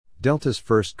Delta's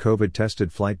first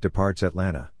COVID-tested flight departs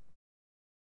Atlanta.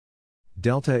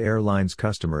 Delta Air Lines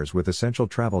customers with essential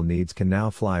travel needs can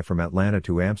now fly from Atlanta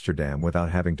to Amsterdam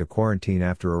without having to quarantine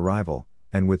after arrival,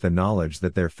 and with the knowledge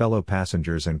that their fellow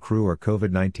passengers and crew are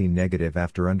COVID-19 negative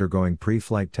after undergoing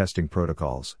pre-flight testing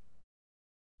protocols.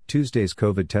 Tuesday's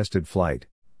COVID-tested flight,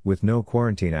 with no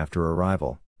quarantine after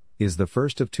arrival, is the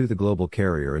first of two the global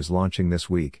carrier is launching this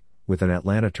week, with an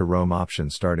Atlanta to Rome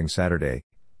option starting Saturday,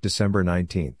 December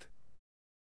 19.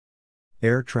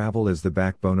 Air travel is the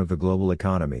backbone of the global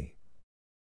economy.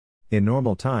 In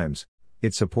normal times,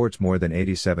 it supports more than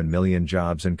 87 million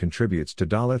jobs and contributes to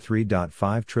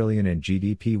 $3.5 trillion in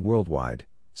GDP worldwide,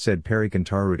 said Perry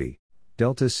Cantarutti,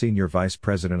 Delta's Senior Vice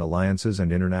President Alliances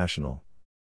and International.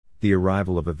 The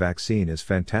arrival of a vaccine is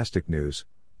fantastic news,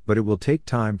 but it will take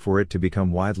time for it to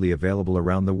become widely available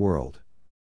around the world.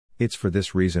 It's for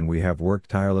this reason we have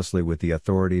worked tirelessly with the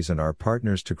authorities and our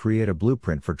partners to create a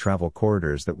blueprint for travel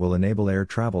corridors that will enable air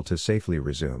travel to safely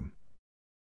resume.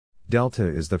 Delta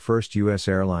is the first U.S.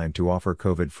 airline to offer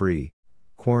COVID-free,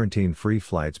 quarantine-free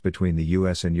flights between the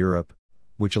U.S. and Europe,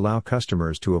 which allow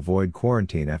customers to avoid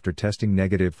quarantine after testing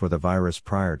negative for the virus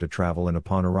prior to travel and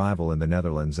upon arrival in the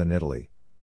Netherlands and Italy.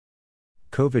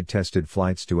 COVID-tested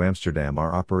flights to Amsterdam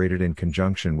are operated in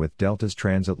conjunction with Delta's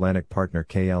transatlantic partner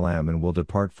KLM and will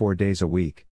depart 4 days a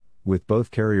week, with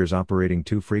both carriers operating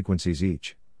 2 frequencies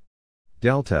each.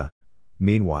 Delta,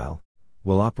 meanwhile,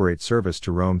 will operate service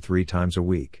to Rome 3 times a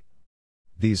week.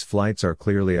 These flights are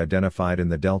clearly identified in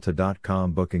the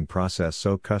Delta.com booking process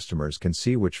so customers can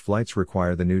see which flights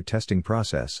require the new testing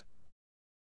process.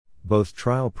 Both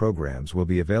trial programs will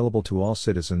be available to all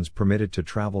citizens permitted to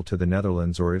travel to the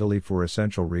Netherlands or Italy for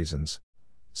essential reasons,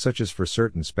 such as for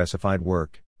certain specified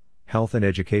work, health and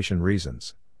education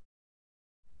reasons.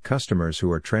 Customers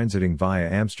who are transiting via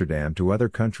Amsterdam to other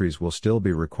countries will still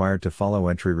be required to follow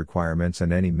entry requirements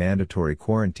and any mandatory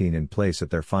quarantine in place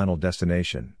at their final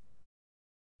destination.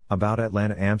 About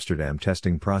Atlanta-Amsterdam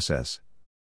testing process.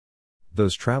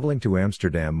 Those traveling to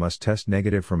Amsterdam must test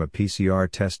negative from a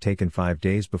PCR test taken 5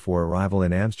 days before arrival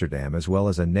in Amsterdam as well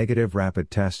as a negative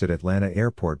rapid test at Atlanta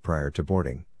Airport prior to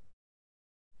boarding.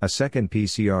 A second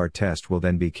PCR test will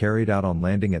then be carried out on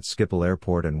landing at Schiphol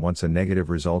Airport, and once a negative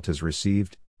result is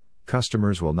received,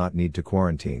 customers will not need to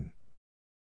quarantine.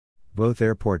 Both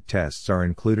airport tests are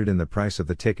included in the price of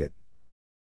the ticket.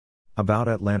 About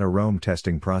Atlanta-Rome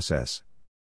testing process.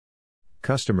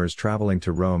 Customers traveling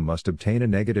to Rome must obtain a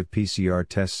negative PCR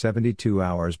test 72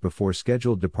 hours before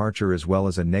scheduled departure as well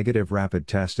as a negative rapid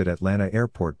test at Atlanta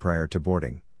Airport prior to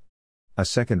boarding. A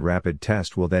second rapid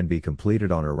test will then be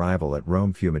completed on arrival at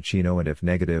Rome Fiumicino, and if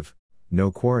negative,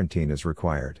 no quarantine is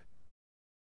required.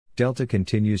 Delta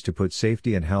continues to put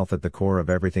safety and health at the core of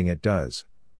everything it does.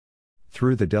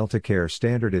 Through the Delta Care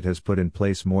Standard, it has put in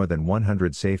place more than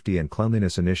 100 safety and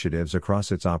cleanliness initiatives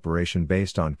across its operation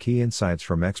based on key insights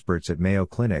from experts at Mayo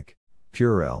Clinic,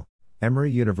 Purell, Emory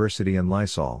University and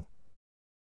Lysol.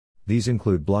 These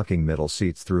include blocking middle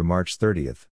seats through March 30,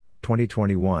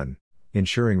 2021,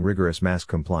 ensuring rigorous mask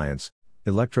compliance,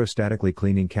 electrostatically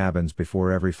cleaning cabins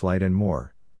before every flight and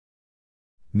more.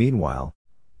 Meanwhile,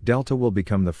 Delta will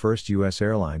become the first U.S.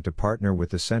 airline to partner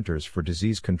with the Centers for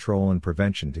Disease Control and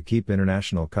Prevention to keep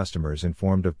international customers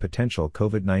informed of potential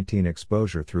COVID-19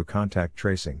 exposure through contact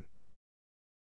tracing.